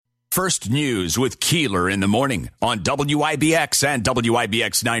First News with Keeler in the morning on WIBX and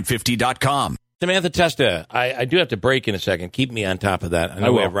WIBX950.com. Samantha Testa, I do have to break in a second. Keep me on top of that. I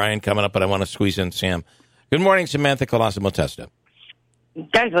know we have Ryan coming up, but I want to squeeze in Sam. Good morning, Samantha Colosimo Testa.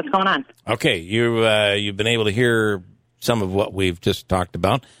 Guys, what's going on? Okay, you've been able to hear some of what we've just talked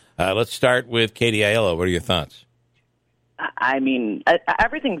about. Let's start with Katie Aiello. What are your thoughts? I mean,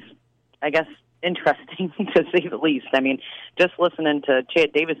 everything's, I guess, interesting to say the least. I mean, just listening to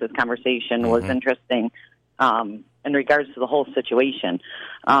Chad Davis's conversation was interesting in regards to the whole situation.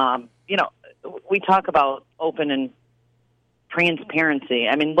 You know, we talk about open and transparency.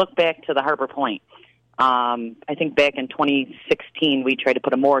 I mean, look back to the Harbor Point. I think back in 2016, we tried to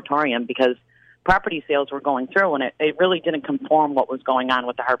put a moratorium because property sales were going through, and it really didn't conform what was going on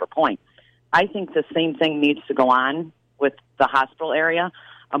with the Harbor Point. I think the same thing needs to go on with the hospital area,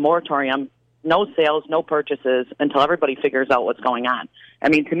 a moratorium, no sales, no purchases until everybody figures out what's going on. I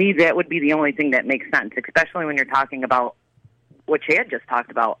mean, to me, that would be the only thing that makes sense, especially when you're talking about what Chad just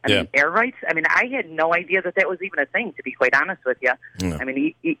talked about. I mean, air rights. I mean, I had no idea that was even a thing, to be quite honest with you. Yeah. I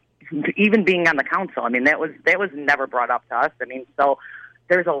mean, even being on the council, I mean, that was never brought up to us. I mean, so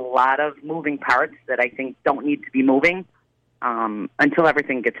there's a lot of moving parts that I think don't need to be moving until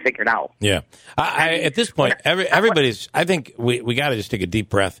everything gets figured out. Yeah. At this point, everybody's, I think we got to just take a deep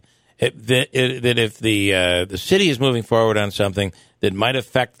breath. That if the city is moving forward on something that might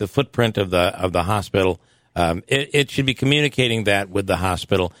affect the footprint of the hospital, it should be communicating that with the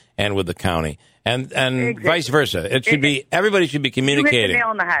hospital and with the county, and exactly. Vice versa. It should be everybody should be communicating. You hit the nail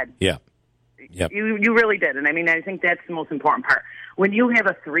on the head. Yeah, yep. You really did, and I mean I think that's the most important part. When you have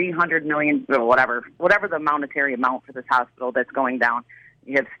a $300 million or whatever the monetary amount for this hospital that's going down,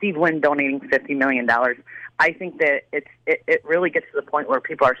 you have Steve Wynn donating $50 million. I think that it really gets to the point where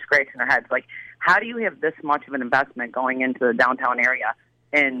people are scratching their heads. Like, how do you have this much of an investment going into the downtown area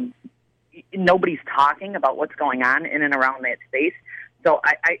and nobody's talking about what's going on in and around that space? So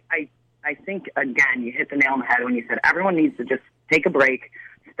I think, again, you hit the nail on the head when you said everyone needs to just take a break,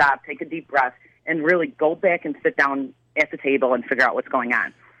 stop, take a deep breath, and really go back and sit down at the table and figure out what's going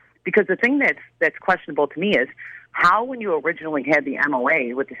on. Because the thing that's questionable to me is how, when you originally had the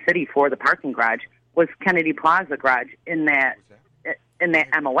MOA with the city for the parking garage, was Kennedy Plaza garage in that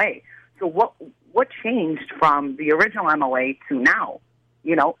MOA. So what changed from the original MOA to now?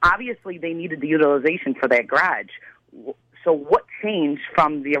 You know, obviously they needed the utilization for that garage. So what changed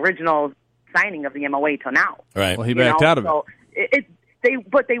from the original signing of the MOA to now? Right. Well, he backed out of it. They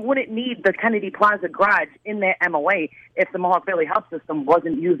wouldn't need the Kennedy Plaza garage in that MOA if the Mohawk Valley Health System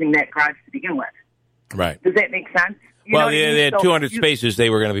wasn't using that garage to begin with. Right. Does that make sense? They had 200 spaces they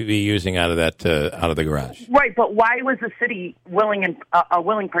were going to be using out of the garage. Right, but why was the city a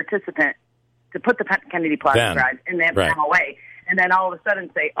willing participant to put the Kennedy Plaza garage in that MOA, and then all of a sudden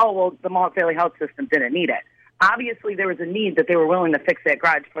say, oh, well, the Mohawk Valley Health System didn't need it? Obviously, there was a need that they were willing to fix that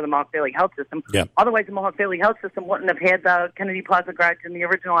garage for the Mohawk Valley Health System. Yep. Otherwise, the Mohawk Valley Health System wouldn't have had the Kennedy Plaza garage in the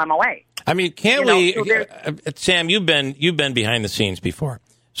original MOA. I mean, Sam, you've been behind the scenes before.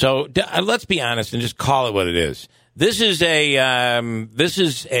 So let's be honest and just call it what it is. This is a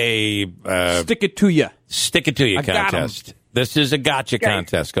stick it to you contest. This is a gotcha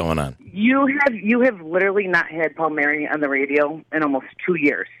contest going on. You have literally not had Paul Mary on the radio in almost 2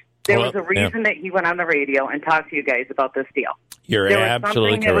 years. There was a reason that he went on the radio and talked to you guys about this deal. You're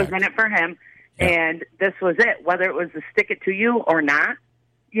absolutely correct. There was something that was in it for him, and this was it. Whether it was to stick it to you or not,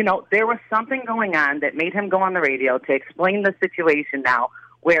 you know, there was something going on that made him go on the radio to explain the situation now,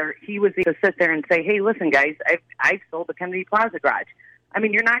 where he was able to sit there and say, hey, listen, guys, I've sold the Kennedy Plaza garage. I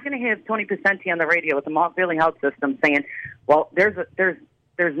mean, you're not going to have Tony Picenti on the radio with the Mohawk Valley Health System saying, well, there's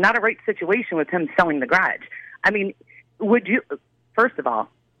not a right situation with him selling the garage. I mean, would you, first of all,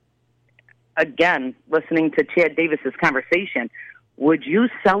 again, listening to Chad Davis's conversation, would you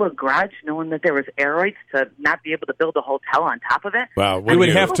sell a garage knowing that there was air rights to not be able to build a hotel on top of it? Well, you would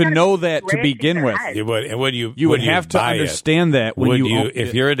have to know that to begin with. You would, and you would have to understand that when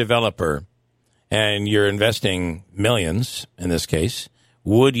if you're a developer and you're investing millions in this case,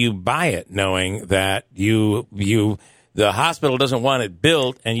 would you buy it knowing that the hospital doesn't want it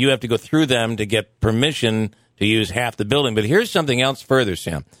built and you have to go through them to get permission to use half the building? But here's something else further,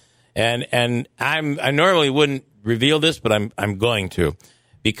 Sam, and I normally wouldn't reveal this, but I'm going to,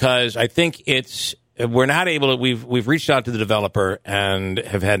 because I think we're not able to. We've reached out to the developer and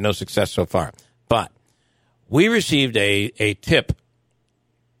have had no success so far. But we received a tip.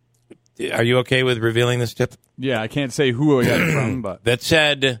 Are you okay with revealing this tip? Yeah, I can't say who I got it from, but that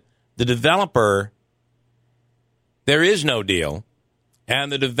said the developer, there is no deal,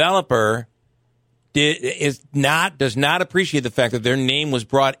 and the developer does not appreciate the fact that their name was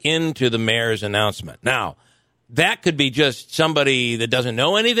brought into the mayor's announcement. Now, that could be just somebody that doesn't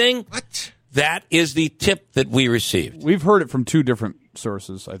know anything. What? That is the tip that we received. We've heard it from two different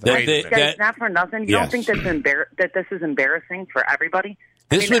sources, I think. Guys, not for nothing. You don't think that this is embarrassing for everybody?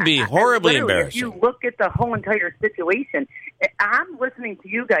 This would be horribly embarrassing. If you look at the whole entire situation, I'm listening to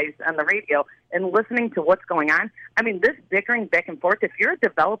you guys on the radio and listening to what's going on. I mean, this bickering back and forth, if you're a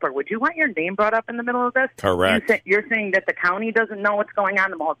developer, would you want your name brought up in the middle of this? Correct. You're saying that the county doesn't know what's going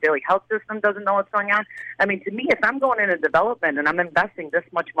on, the Mullet Valley Health System doesn't know what's going on. I mean, to me, if I'm going into development and I'm investing this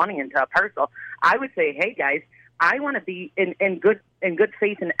much money into a parcel, I would say, hey, guys, I want to be in good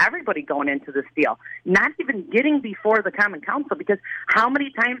faith in everybody going into this deal, not even getting before the Common Council, because how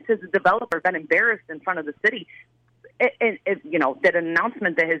many times has a developer been embarrassed in front of the city, that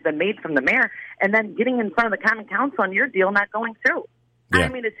announcement that has been made from the mayor, and then getting in front of the Common Council and your deal not going through? Yeah. I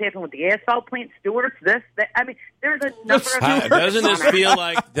mean, it's happened with the asphalt plant, Stewart's, this, that. I mean, there's a number of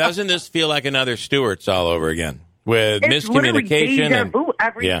doesn't this feel like another Stewart's all over again? With it's miscommunication deja vu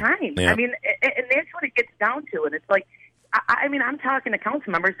every time. Yeah. I mean, and that's what it gets down to. And it's like, I mean, I'm talking to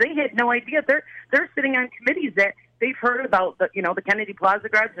council members. They had no idea. They're sitting on committees that they've heard about the Kennedy Plaza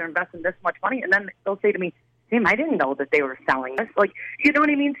garage. They're investing this much money, and then they'll say to me, "Sam, I didn't know that they were selling this." Like, you know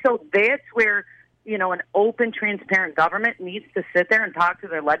what I mean? So that's where an open, transparent government needs to sit there and talk to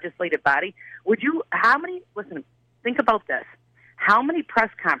their legislative body. Listen, think about this. How many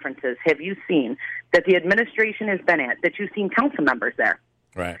press conferences have you seen that the administration has been at that you've seen council members there?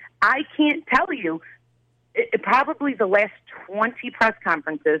 Right. I can't tell you. Probably the last 20 press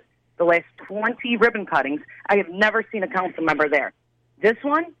conferences, the last 20 ribbon cuttings, I have never seen a council member there. This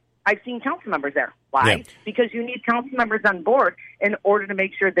one, I've seen council members there. Why? Yeah. Because you need council members on board in order to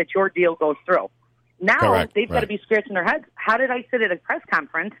make sure that your deal goes through. Now they've got to be scratching their heads. How did I sit at a press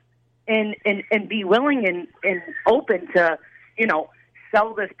conference and be willing and open to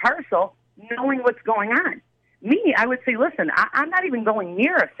sell this parcel, knowing what's going on? Me, I would say, listen, I'm not even going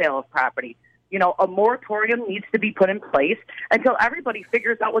near a sale of property. A moratorium needs to be put in place until everybody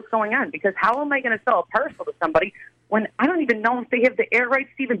figures out what's going on. Because how am I going to sell a parcel to somebody when I don't even know if they have the air rights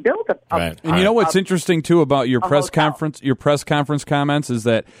to even build a right. And you know what's interesting too about your press conference, comments is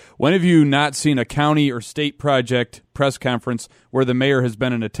that when have you not seen a county or state project press conference where the mayor has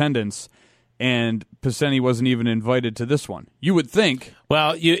been in attendance? And Pisani wasn't even invited to this one. You would think.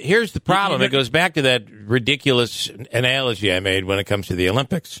 Well, here's the problem. It goes back to that ridiculous analogy I made when it comes to the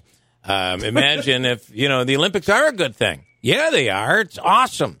Olympics. Imagine if, the Olympics are a good thing. Yeah, they are. It's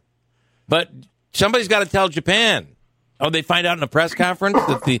awesome. But somebody's got to tell Japan. Oh, they find out in a press conference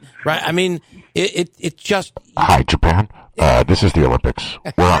that right? I mean, it just. Hi, Japan. This is the Olympics.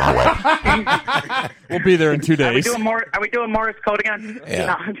 We're on our way. We'll be there in 2 days. Are we doing Morse code again?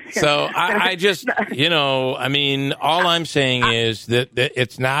 Yeah. No, so I just, I mean, all I'm saying is that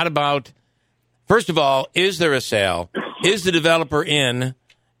it's not about. First of all, is there a sale? Is the developer in?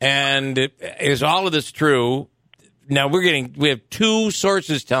 And is all of this true? Now we have two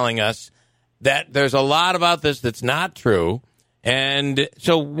sources telling us that there's a lot about this that's not true. And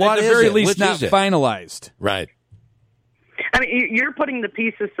so what is it? At the very least, not finalized. Right. I mean, you're putting the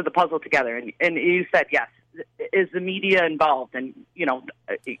pieces to the puzzle together, and you said yes. Is the media involved? And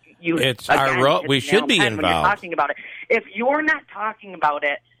it's our role. We should be involved. When you're talking about it, if you're not talking about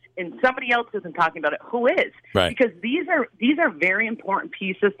it, and somebody else isn't talking about it, who is? Right. Because these are very important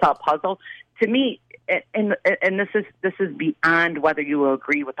pieces to a puzzle. To me, and this is beyond whether you will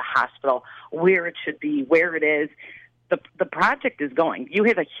agree with the hospital, where it should be, where it is. The project is going. You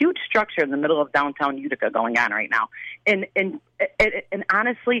have a huge structure in the middle of downtown Utica going on right now. And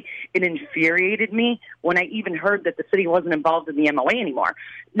honestly, it infuriated me when I even heard that the city wasn't involved in the MOA anymore.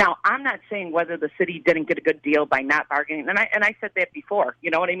 Now, I'm not saying whether the city didn't get a good deal by not bargaining. And I said that before.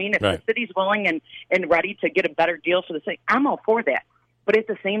 You know what I mean? If the city's willing and ready to get a better deal for the city, I'm all for that. But at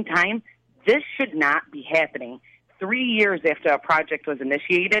the same time, this should not be happening 3 years after a project was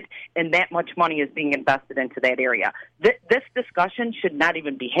initiated and that much money is being invested into that area. This discussion should not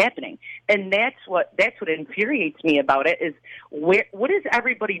even be happening. And that's what infuriates me about it is what is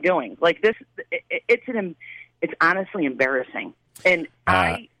everybody doing? Like this, it's honestly embarrassing. And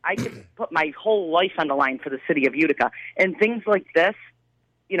I could put my whole life on the line for the city of Utica. And things like this,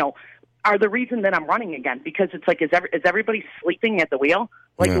 are the reason that I'm running again, because it's like, is everybody sleeping at the wheel?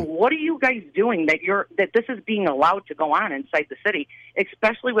 Like, what are you guys doing that this is being allowed to go on inside the city,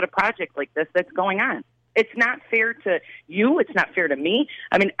 especially with a project like this that's going on? It's not fair to you. It's not fair to me.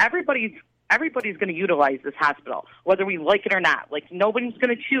 I mean, everybody's everybody's going to utilize this hospital, whether we like it or not. Like, nobody's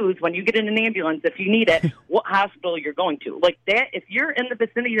going to choose when you get in an ambulance, if you need it, what hospital you're going to. Like that, if you're in the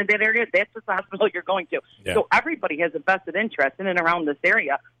vicinity of that area, that's the hospital you're going to. Yeah. So everybody has a vested interest in and around this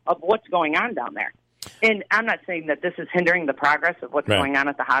area of what's going on down there. And I'm not saying that this is hindering the progress of what's going on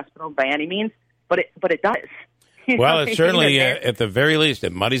at the hospital by any means, but it does. Well, it certainly, at the very least,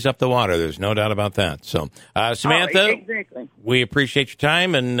 it muddies up the water. There's no doubt about that. So, Samantha, exactly. We appreciate your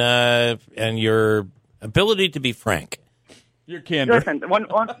time and your ability to be frank. Your candor. Listen,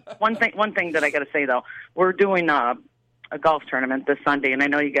 one thing that I got to say though, we're doing a golf tournament this Sunday, and I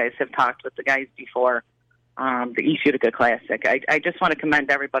know you guys have talked with the guys before, the East Utica Classic. I just want to commend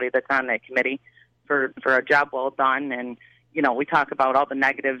everybody that's on that committee for a job well done. And you know, we talk about all the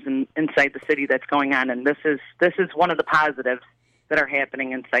negatives inside the city that's going on, and this is one of the positives that are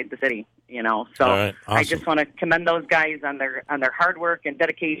happening inside the city. You know, so right, awesome. I just want to commend those guys on their hard work and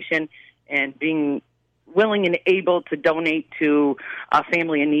dedication and being willing and able to donate to a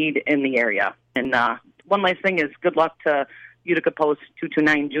family in need in the area. And one last thing is good luck to Utica Post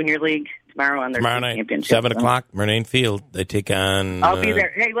 229 Junior League tomorrow on their night, championship. 7 o'clock, Murnane Field. They take on. I'll be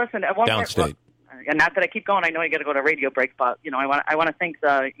there. Hey, listen, downstate. And not that I keep going, I know you got to go to radio break, but you know, I want to thank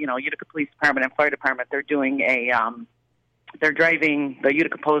the Utica Police Department and Fire Department. They're doing they're driving the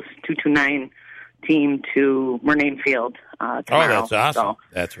Utica Post 229 team to Murnane Field tomorrow. Oh, that's awesome! So,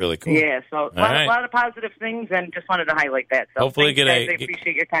 that's really cool. Yeah, so a lot of positive things, and just wanted to highlight that. So hopefully, I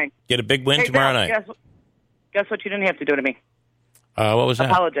appreciate your time. Get a big win tomorrow night. Guess what? You didn't have to do to me. What was that?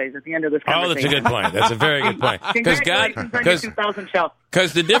 Apologize at the end of this conversation. Oh, that's a good point. That's a very good point. Congratulations on your 2000 show.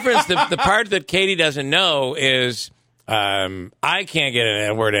 Because the difference, the part that Katie doesn't know is I can't get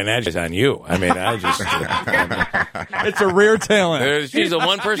a word in edges on you. I mean, I just... it's a rare talent. She's the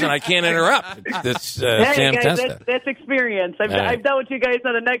one person I can't interrupt. That's Sam guys, Testa. That's experience. I've dealt with you guys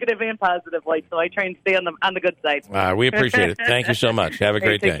on a negative and positive light, so I try and stay on the good side. We appreciate it. Thank you so much. Have a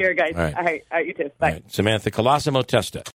great day. Take care, guys. All right, you too. Bye. Samantha Colosimo Testa.